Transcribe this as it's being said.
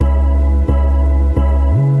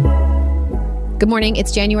Good morning,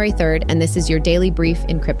 it's January 3rd, and this is your daily brief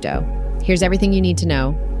in crypto. Here's everything you need to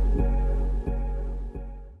know.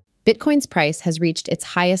 Bitcoin's price has reached its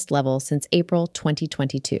highest level since April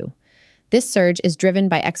 2022. This surge is driven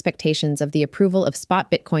by expectations of the approval of spot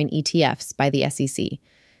Bitcoin ETFs by the SEC.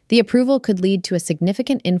 The approval could lead to a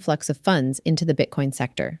significant influx of funds into the Bitcoin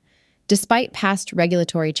sector. Despite past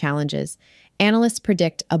regulatory challenges, analysts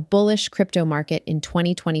predict a bullish crypto market in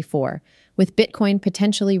 2024, with Bitcoin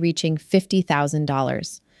potentially reaching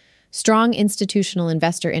 $50,000. Strong institutional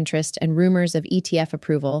investor interest and rumors of ETF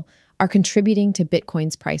approval are contributing to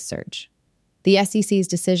Bitcoin's price surge. The SEC's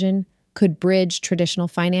decision could bridge traditional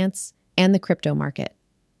finance and the crypto market.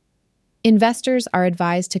 Investors are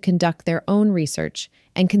advised to conduct their own research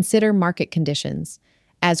and consider market conditions,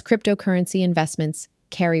 as cryptocurrency investments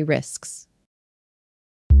carry risks.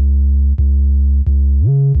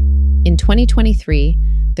 In 2023,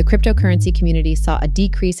 the cryptocurrency community saw a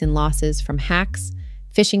decrease in losses from hacks,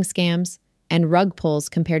 phishing scams, and rug pulls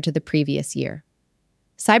compared to the previous year.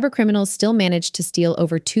 Cybercriminals still managed to steal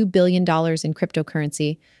over $2 billion in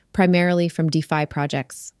cryptocurrency, primarily from DeFi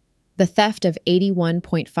projects. The theft of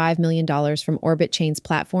 $81.5 million from Orbit Chain's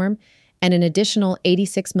platform and an additional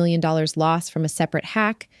 $86 million loss from a separate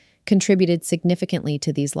hack contributed significantly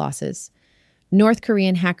to these losses. North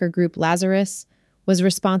Korean hacker group Lazarus was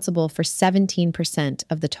responsible for 17%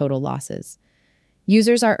 of the total losses.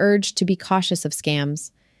 Users are urged to be cautious of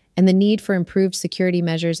scams, and the need for improved security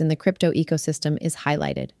measures in the crypto ecosystem is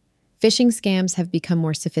highlighted. Phishing scams have become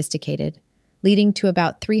more sophisticated, leading to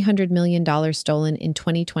about $300 million stolen in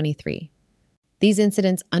 2023. These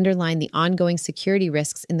incidents underline the ongoing security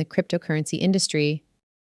risks in the cryptocurrency industry.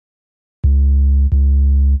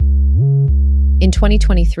 In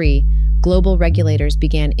 2023, global regulators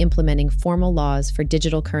began implementing formal laws for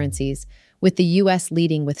digital currencies, with the U.S.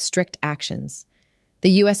 leading with strict actions. The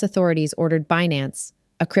U.S. authorities ordered Binance,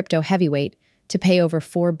 a crypto heavyweight, to pay over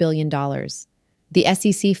 $4 billion. The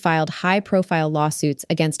SEC filed high-profile lawsuits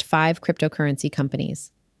against 5 cryptocurrency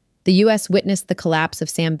companies. The U.S. witnessed the collapse of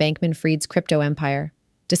Sam Bankman-Fried's crypto empire.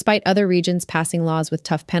 Despite other regions passing laws with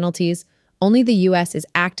tough penalties, only the U.S. is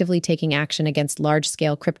actively taking action against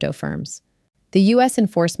large-scale crypto firms. The U.S.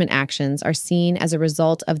 enforcement actions are seen as a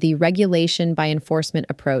result of the regulation by enforcement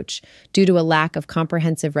approach due to a lack of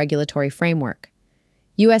comprehensive regulatory framework.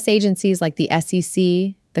 U.S. agencies like the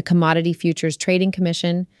SEC, the Commodity Futures Trading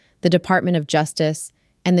Commission, the Department of Justice,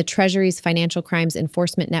 and the Treasury's Financial Crimes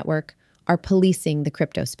Enforcement Network are policing the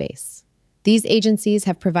crypto space. These agencies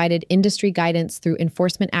have provided industry guidance through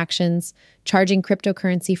enforcement actions, charging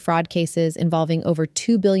cryptocurrency fraud cases involving over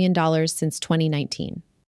 $2 billion since 2019.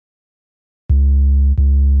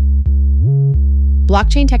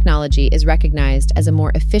 Blockchain technology is recognized as a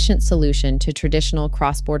more efficient solution to traditional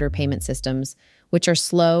cross-border payment systems, which are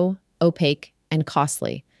slow, opaque, and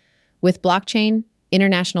costly. With blockchain,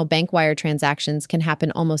 international bank wire transactions can happen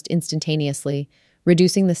almost instantaneously,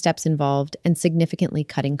 reducing the steps involved and significantly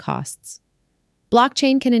cutting costs.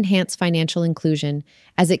 Blockchain can enhance financial inclusion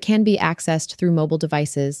as it can be accessed through mobile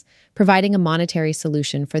devices, providing a monetary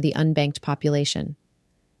solution for the unbanked population.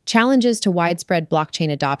 Challenges to widespread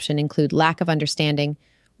blockchain adoption include lack of understanding,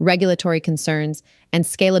 regulatory concerns, and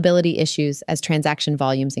scalability issues as transaction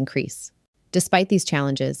volumes increase. Despite these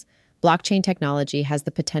challenges, blockchain technology has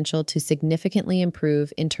the potential to significantly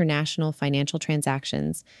improve international financial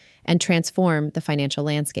transactions and transform the financial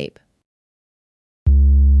landscape.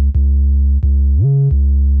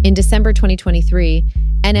 In December 2023,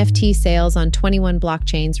 NFT sales on 21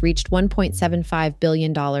 blockchains reached $1.75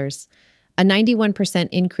 billion, a 91%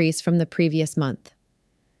 increase from the previous month.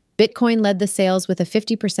 Bitcoin led the sales with a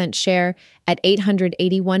 50% share at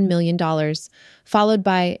 $881 million, followed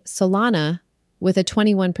by Solana with a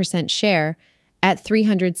 21% share at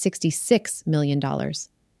 $366 million.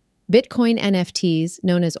 Bitcoin NFTs,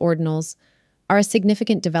 known as ordinals, are a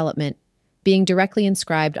significant development, being directly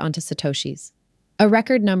inscribed onto Satoshis. A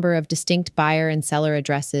record number of distinct buyer and seller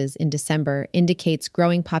addresses in December indicates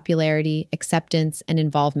growing popularity, acceptance, and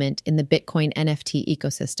involvement in the Bitcoin NFT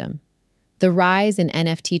ecosystem. The rise in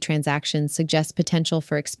NFT transactions suggests potential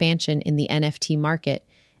for expansion in the NFT market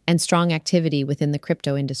and strong activity within the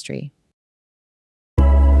crypto industry.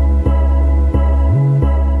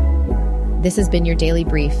 This has been your daily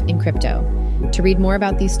brief in crypto. To read more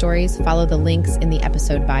about these stories, follow the links in the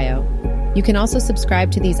episode bio. You can also subscribe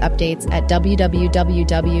to these updates at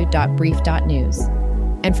www.brief.news.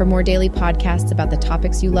 And for more daily podcasts about the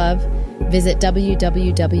topics you love, visit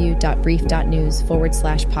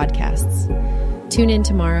www.brief.news/podcasts. Tune in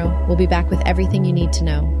tomorrow. We'll be back with everything you need to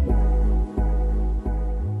know.